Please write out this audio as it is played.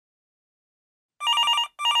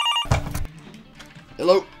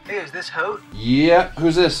Hello? Hey, is this Hote? Yeah,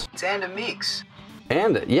 who's this? It's Anda Meeks.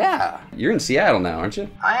 Anda, yeah. You're in Seattle now, aren't you?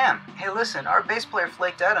 I am. Hey, listen, our bass player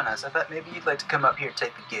flaked out on us. I thought maybe you'd like to come up here and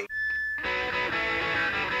take the gig.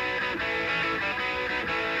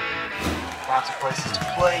 Lots of places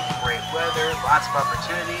to play, great weather, lots of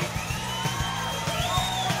opportunity.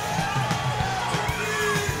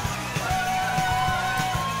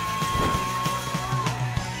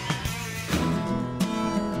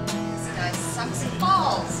 This guy sucks and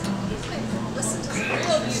falls. Listen to some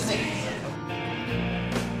real music.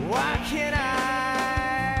 Why can't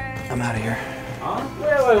I? I'm out of here. Huh? Wait.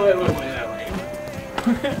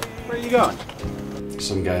 Where are you going?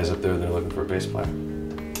 Some guys up there, they're looking for a bass player.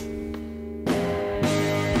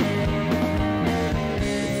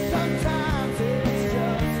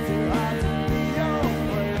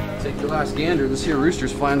 Take your last gander, this here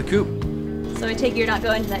rooster's flying the coop. So I take it you're not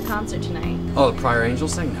going to that concert tonight? Oh, the Prior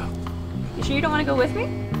Angels thing? No. You sure you don't want to go with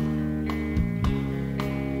me?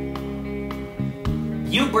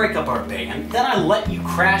 You break up our band, then I let you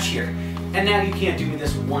crash here, and now you can't do me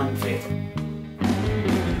this one favor.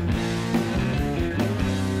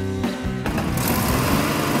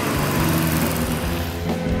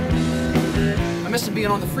 I'm missing being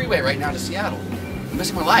on the freeway right now to Seattle. I'm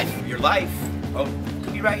missing my life. Your life? Oh,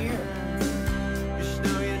 could be right here.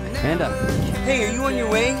 Anda. Hey, are you on your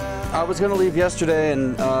way? I was gonna leave yesterday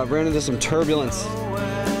and ran into some turbulence.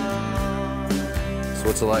 So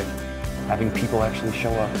what's it like? Having people actually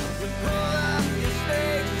show up.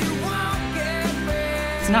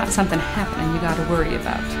 It's not something happening you gotta worry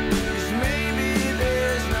about.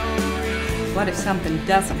 What if something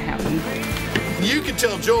doesn't happen? You can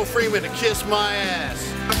tell Joel Freeman to kiss my ass.